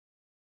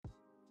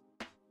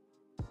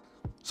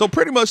So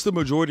pretty much the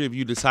majority of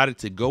you decided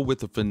to go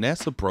with the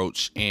finesse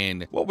approach,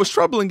 and what was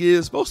troubling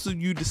is most of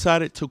you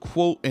decided to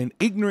quote an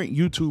ignorant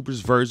YouTuber's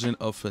version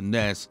of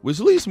finesse, which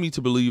leads me to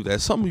believe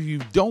that some of you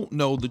don't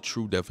know the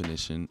true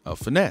definition of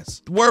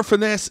finesse. The word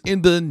finesse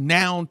in the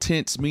noun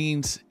tense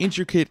means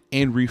intricate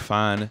and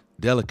refined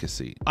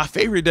delicacy. My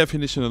favorite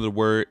definition of the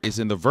word is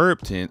in the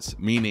verb tense,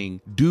 meaning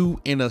do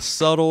in a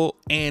subtle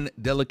and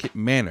delicate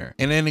manner.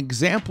 And an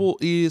example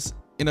is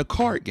in a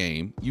card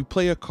game, you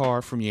play a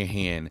card from your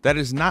hand that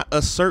is not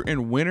a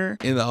certain winner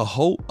in the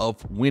hope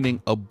of winning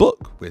a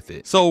book with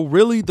it. So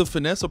really the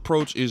finesse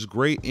approach is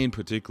great in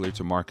particular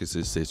to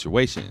Marcus's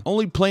situation.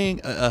 Only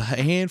playing a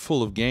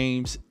handful of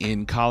games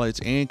in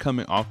college and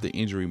coming off the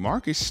injury,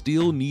 Marcus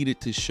still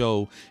needed to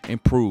show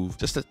and prove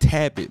just a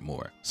tad bit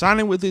more.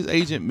 Signing with his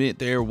agent meant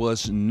there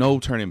was no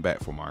turning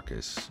back for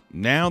Marcus.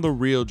 Now the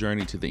real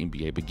journey to the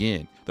NBA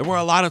began. There were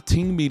a lot of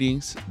team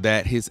meetings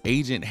that his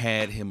agent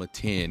had him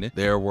attend.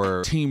 There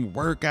were team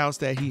workouts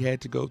that he had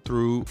to go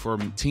through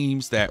from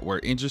teams that were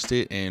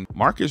interested, and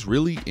Marcus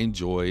really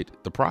enjoyed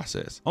the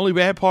process. Only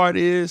bad part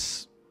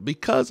is,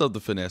 because of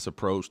the finesse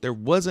approach, there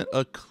wasn't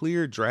a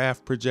clear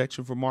draft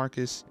projection for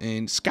Marcus,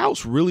 and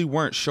scouts really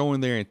weren't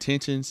showing their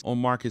intentions on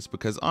Marcus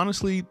because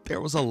honestly,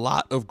 there was a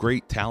lot of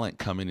great talent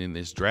coming in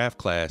this draft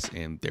class,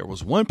 and there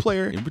was one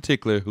player in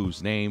particular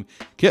whose name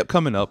kept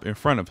coming up in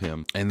front of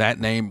him, and that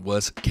name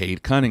was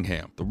Cade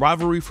Cunningham. The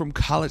rivalry from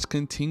college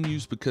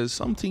continues because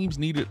some teams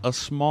needed a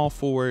small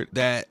forward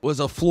that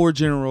was a floor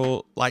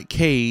general like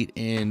Cade,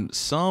 and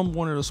some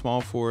wanted a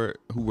small forward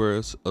who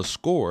was a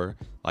scorer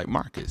like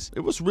Marcus. It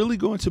was really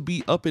going to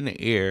be up in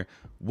the air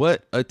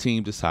what a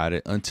team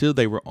decided until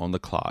they were on the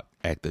clock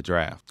at the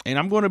draft. And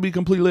I'm going to be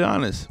completely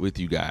honest with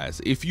you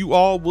guys. If you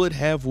all would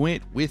have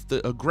went with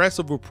the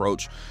aggressive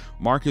approach,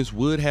 Marcus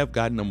would have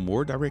gotten a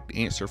more direct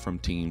answer from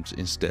teams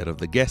instead of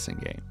the guessing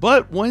game.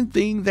 But one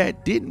thing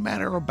that didn't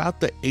matter about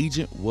the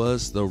agent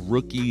was the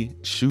rookie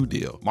shoe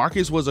deal.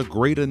 Marcus was a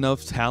great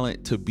enough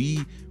talent to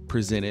be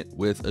presented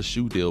with a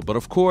shoe deal, but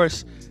of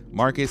course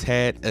Marcus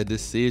had a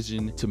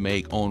decision to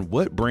make on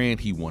what brand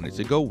he wanted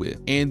to go with,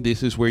 and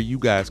this is where you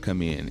guys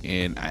come in,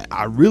 and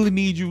I really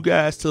need you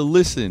guys to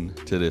listen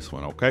to this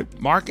one, okay?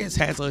 Marcus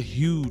has a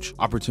huge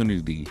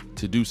opportunity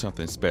to do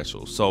something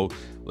special, so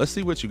let's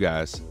see what you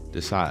guys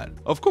decide.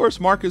 Of course,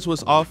 Marcus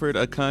was offered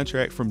a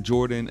contract from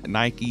Jordan,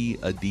 Nike,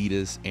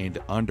 Adidas, and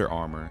Under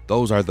Armour.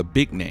 Those are the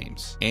big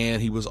names.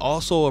 And he was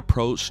also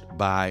approached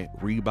by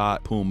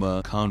Reebok,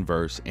 Puma,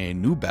 Converse,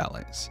 and New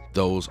Balance.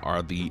 Those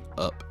are the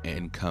up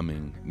and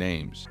coming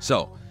names.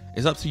 So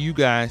it's up to you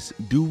guys.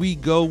 Do we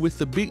go with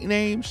the big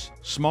names,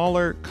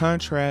 smaller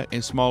contract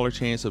and smaller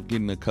chance of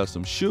getting a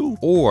custom shoe,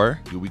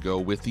 or do we go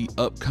with the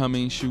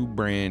upcoming shoe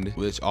brand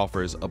which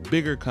offers a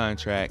bigger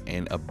contract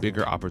and a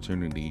bigger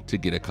opportunity to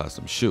get a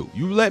custom shoe?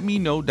 You let me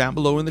know down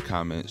below in the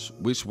comments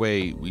which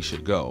way we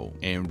should go.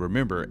 And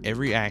remember,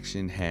 every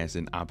action has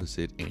an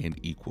opposite and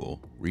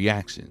equal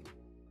reaction.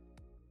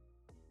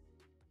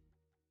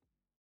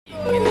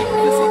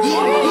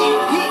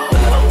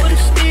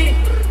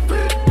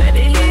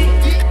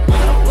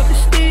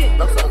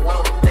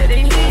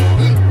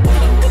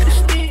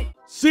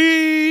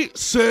 See,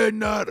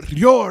 senor,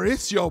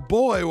 it's your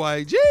boy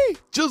YG.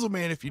 Jizzle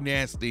man if you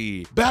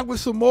nasty. Back with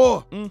some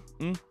more.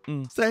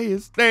 Say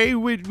it, stay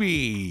with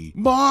me.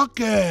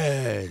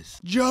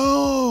 Marcus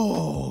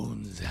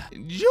Jones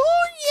Jr.,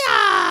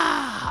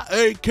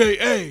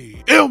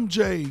 aka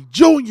MJ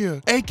Jr.,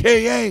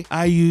 aka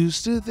I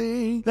used to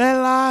think that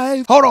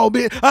life, hold on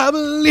bitch, I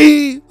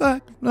believe I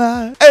can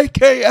fly,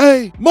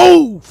 aka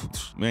move.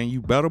 Man,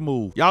 you better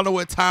move. Y'all know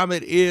what time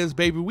it is,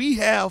 baby. We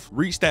have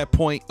reached that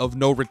point of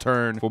no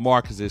return for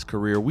Marcus's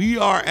career. We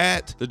are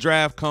at the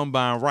draft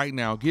combine right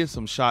now. Get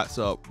some shots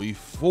up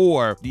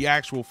before the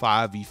actual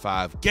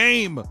 5v5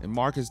 game. And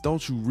Marcus,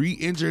 don't you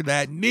re-injure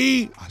that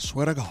knee, I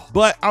swear to God.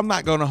 But I'm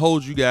not gonna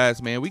hold you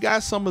guys, man. We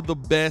got some of the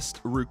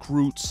best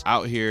recruits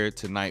out here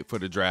tonight for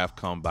the draft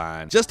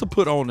combine, just to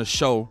put on the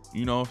show,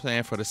 you know what I'm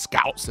saying, for the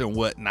scouts and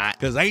whatnot,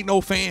 because ain't no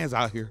fans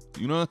out here,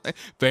 you know what I'm saying?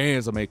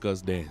 Fans will make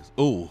us dance.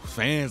 Oh,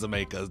 fans will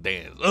make us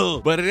dance.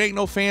 Oh, but it ain't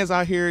no fans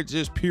out here,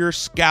 just pure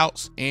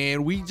scouts.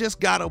 And we just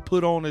gotta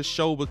put on a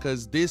show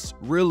because this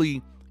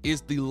really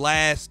is the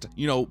last,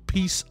 you know,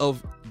 piece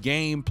of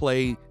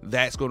gameplay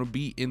that's going to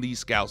be in these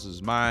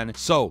scouts' mind.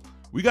 So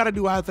we got to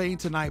do our thing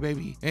tonight,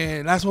 baby.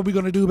 And that's what we're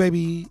going to do,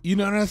 baby. You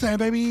know what I'm saying,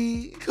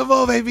 baby? Come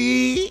on,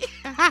 baby.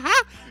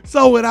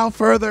 So without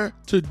further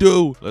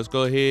ado, let's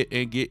go ahead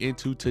and get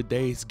into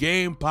today's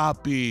game,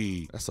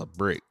 Poppy. That's a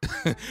brick.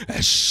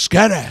 That's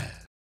scatter.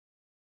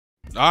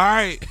 All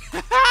right.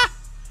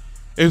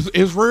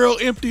 It's real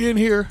empty in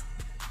here.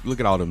 Look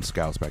at all them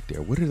scouts back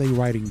there. What are they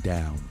writing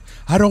down?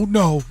 I don't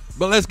know.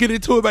 But let's get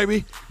into it,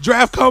 baby.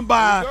 Draft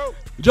combine.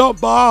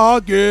 Jump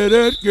ball, get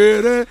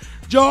it.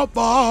 Jump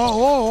ball,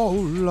 oh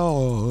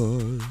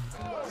Lord.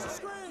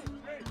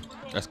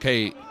 That's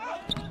Cade.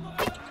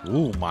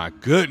 Oh my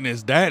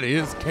goodness, that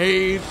is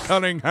Cade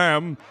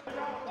Cunningham.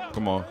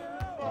 Come on.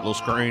 Little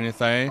screening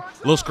thing.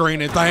 Little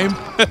screening thing.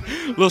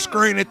 Little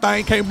screening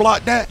thing. Can't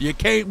block that. You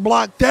can't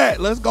block that.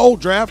 Let's go,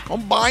 draft.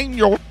 Combine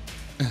your.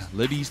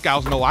 Let these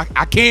scouts know I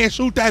can't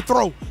shoot that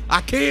throw.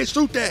 I can't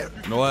shoot that.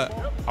 You know what?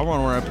 I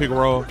want to run pick and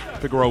roll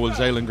with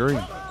Jalen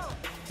Green.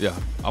 Yeah,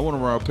 I want to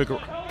run pick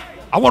and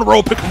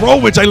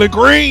roll with Jalen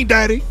Green,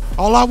 Daddy.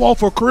 All I want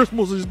for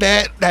Christmas is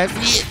that.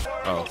 That's it.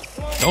 Oh,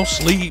 don't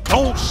sleep.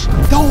 Don't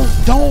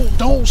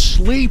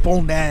sleep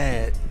on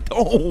that.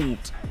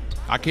 Don't.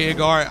 I can't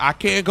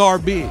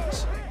guard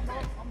bigs.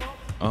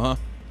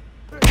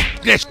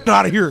 Get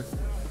out of here.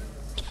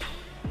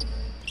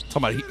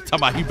 Talking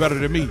about he better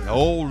than me.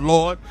 Oh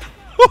Lord.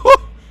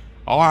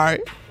 All right.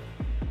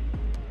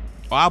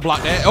 Oh, I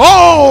blocked that.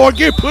 Oh, I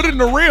get put in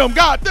the rim.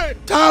 God damn.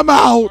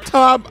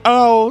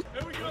 Timeout.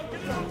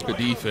 Good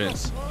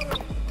defense.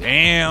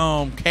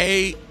 Damn,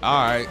 Kate.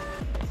 All right.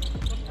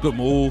 Good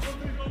move.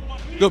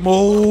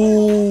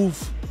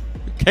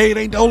 Kate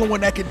ain't the only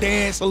one that can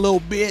dance a little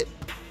bit.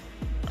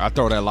 I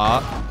throw that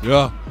lob.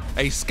 Yeah.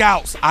 Hey,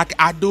 scouts, I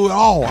do it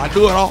all.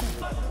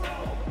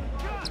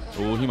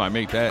 Oh, he might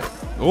make that.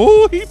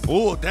 Oh, he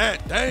pulled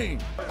that. Dang.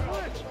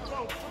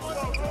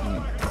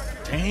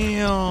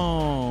 Damn.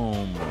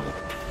 All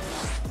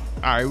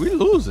right, we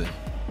losing.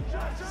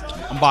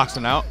 I'm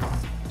boxing out.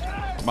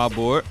 My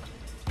board.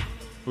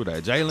 Who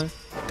that, Jalen?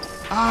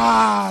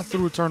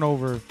 Threw a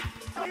turnover.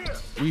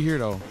 We here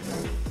though,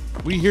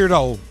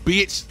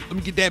 bitch. Let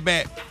me get that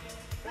back.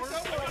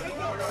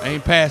 I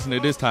ain't passing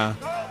it this time.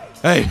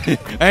 Hey,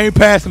 I ain't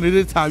passing it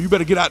this time. You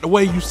better get out the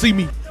way. You see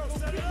me.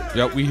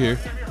 Yep, we here.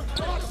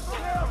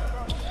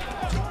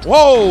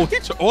 Whoa,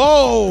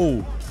 whoa.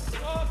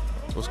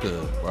 What's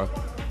good, bro?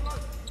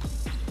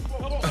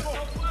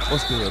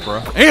 What's good,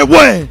 bro? And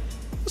one.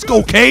 Let's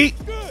go, Kate.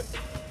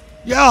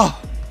 Yeah,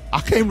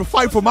 I came to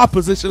fight for my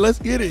position. Let's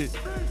get it.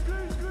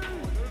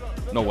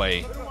 No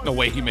way. No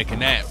way he making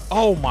that.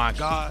 Oh, my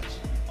gosh.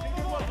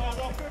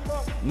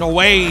 No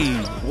way.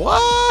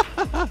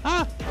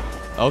 What?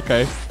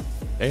 Okay.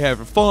 They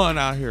having fun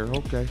out here.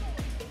 Okay.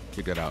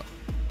 Kick it out.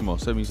 Come on,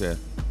 let me say.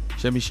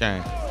 Let me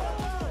shine.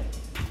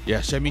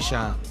 Yeah, let me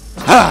shine.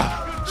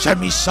 Ha! Let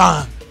me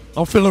shine.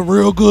 I'm feeling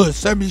real good.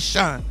 Let me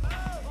shine.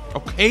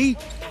 Okay,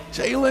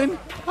 Jalen.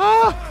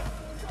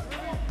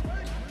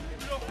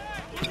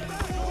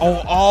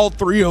 On all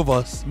three of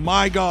us.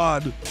 My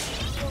God.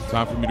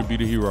 Time for me to be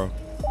the hero.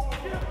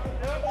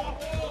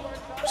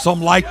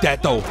 Something like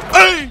that, though.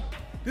 Hey!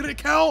 Did it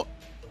count?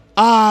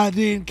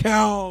 Didn't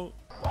count.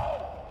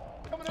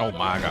 Oh,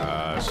 my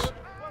gosh.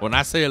 When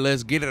I said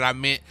let's get it, I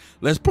meant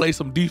let's play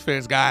some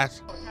defense,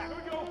 guys.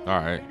 All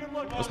right.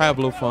 Let's have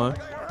a little fun.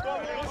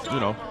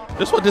 You know,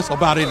 that's what this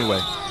about anyway.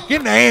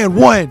 Getting the and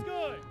one.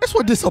 That's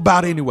what this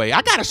about anyway.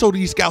 I got to show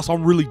these scouts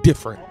I'm really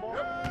different.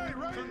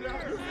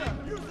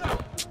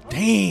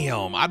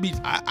 Damn.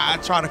 I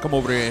try to come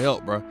over there and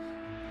help, bro.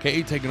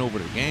 K taking over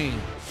the game.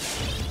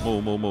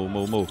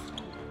 Move.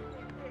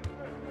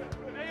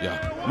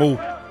 Yeah, move.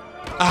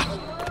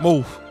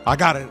 Move. I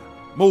got it.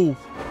 Move.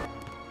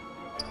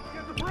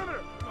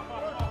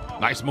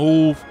 Nice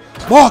move.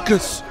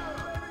 Markus.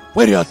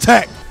 Way to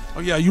attack. Oh,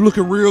 yeah, you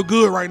looking real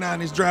good right now in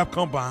this draft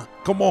combine.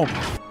 Come on.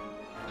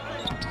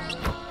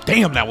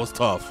 Damn, that was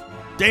tough.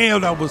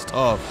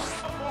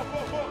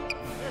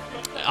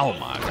 Oh,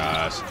 my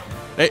gosh.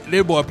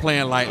 That boy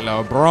playing like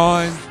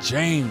LeBron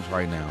James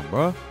right now,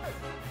 bro.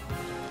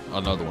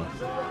 Another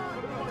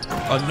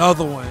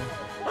one.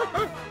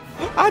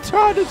 I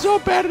tried to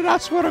jump at it, I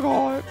swear to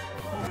God.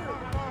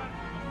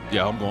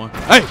 Yeah, I'm going.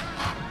 Hey,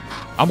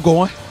 I'm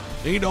going.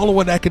 He ain't the only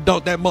one that can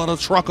dunk that mother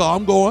trucker.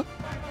 I'm going.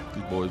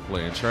 These boys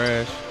playing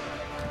trash.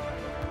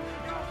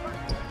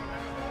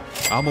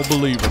 I'm a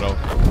believer, though.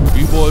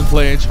 These boys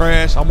playing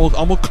trash. I'm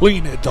gonna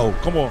clean it, though.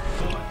 Come on.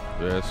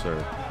 Yes,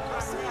 sir.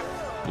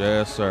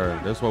 Yes, sir.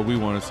 That's what we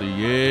want to see.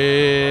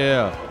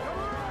 Yeah.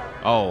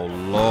 Oh,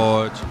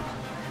 Lord.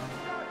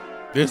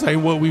 This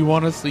ain't what we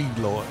want to see,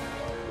 Lord.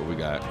 What we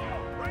got?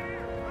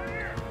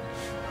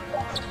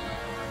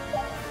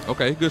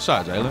 Okay, good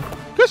shot, Jalen.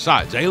 Good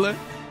shot, Jalen.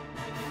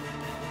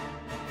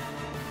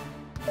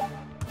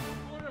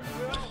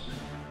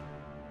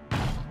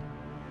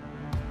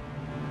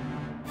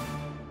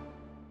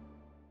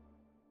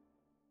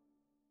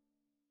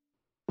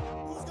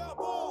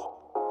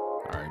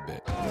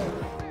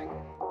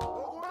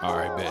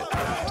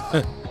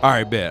 All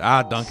right, bet.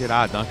 I'll dunk it.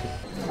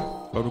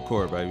 Go to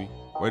court, baby.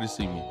 Way to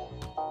see me.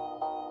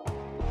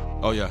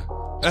 Oh, yeah.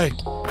 Hey,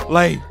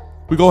 Lay.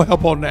 We gonna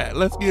help on that.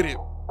 Let's get it.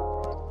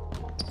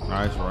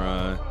 Nice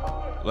run.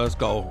 Let's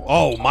go.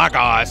 Oh, my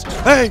gosh.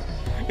 Hey,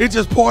 it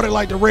just parted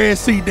like the Red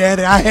Sea,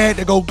 Daddy. I had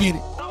to go get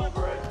it.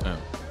 Damn.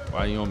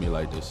 Why you on me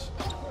like this?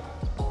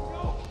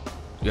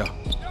 Yeah.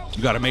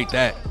 You got to make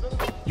that.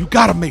 You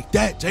got to make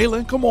that,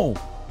 Jalen. Come on.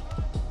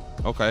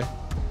 Okay.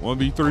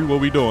 1v3, what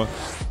we doing?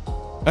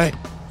 Hey.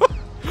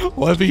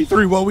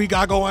 1v3, what we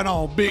got going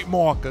on? Big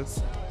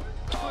Markus.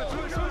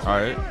 All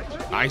right.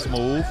 Nice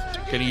move.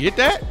 Can he hit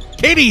that?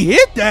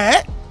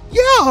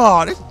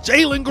 Yeah, that's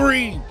Jalen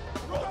Green.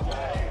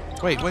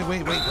 Wait.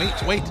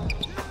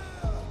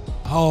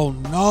 Oh,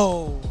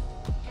 no.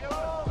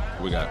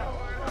 We got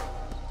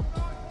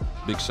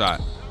big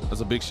shot.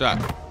 That's a big shot.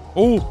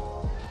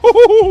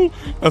 Oh,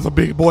 that's a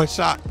big boy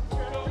shot.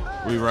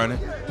 We running.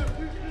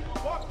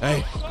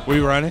 Hey, we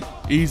running.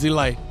 Easy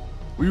lay.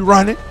 We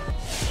running.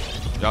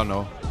 Y'all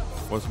know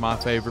what's my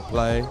favorite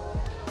play?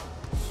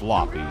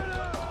 Floppy.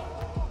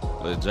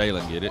 Let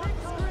Jalen get it.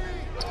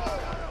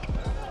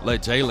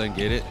 Let Jalen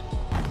get it.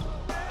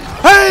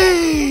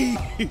 Hey!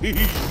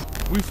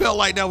 We felt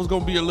like that was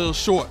going to be a little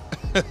short.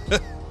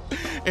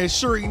 And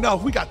sure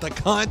enough, we got the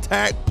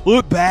contact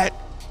put back.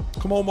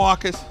 Come on,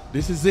 Marcus.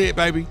 This is it,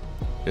 baby.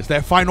 It's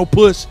that final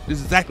push. This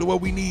is exactly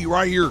what we need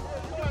right here.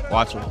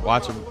 Watch him,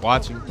 watch him,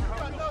 watch him.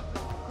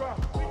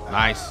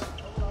 Nice.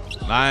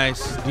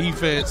 Nice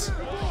defense.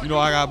 You know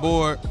I got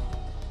bored.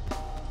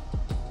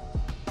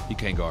 He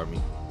can't guard me.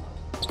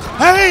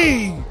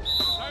 Hey!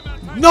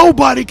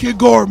 Nobody can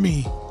guard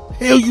me.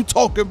 Hell you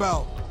talking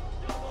about?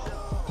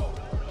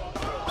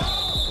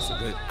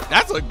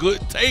 That's a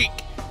good take.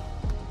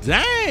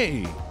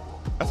 Dang.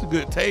 That's a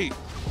good take.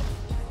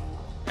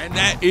 And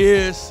that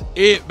is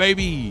it,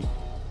 baby.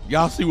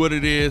 Y'all see what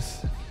it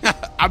is?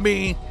 I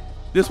mean,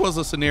 this was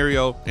a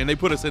scenario, and they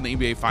put us in the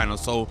NBA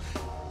Finals, so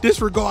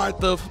disregard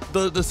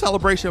the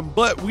celebration,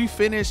 but we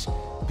finished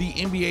the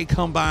NBA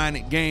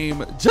Combine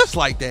game just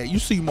like that. You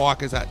see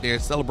Marcus out there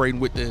celebrating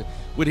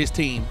with his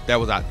team that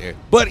was out there.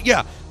 But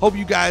yeah, hope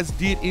you guys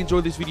did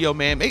enjoy this video,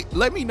 man.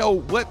 Let me know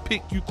what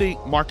pick you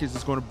think Marcus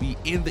is going to be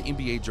in the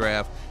NBA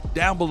draft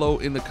down below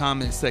in the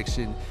comment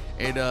section.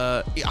 And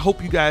I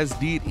hope you guys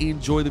did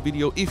enjoy the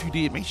video. If you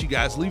did, make sure you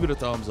guys leave it a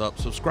thumbs up,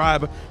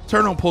 subscribe,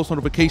 turn on post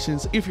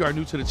notifications if you are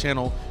new to the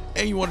channel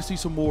and you want to see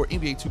some more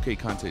NBA 2K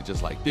content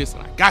just like this.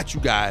 And I got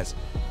you guys.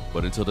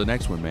 But until the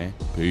next one, man,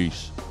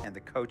 peace. And the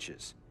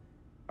coaches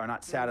are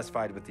not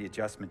satisfied with the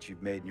adjustments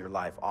you've made in your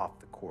life off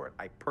the court.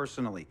 I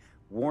personally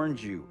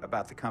warned you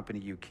about the company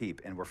you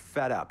keep, and we're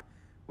fed up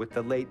with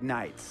the late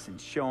nights and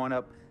showing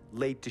up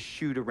late to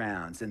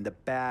shoot-arounds and the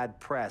bad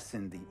press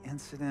and the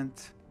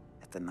incident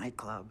at the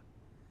nightclub.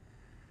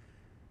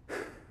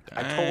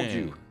 I told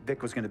you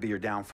Vic was going to be your downfall.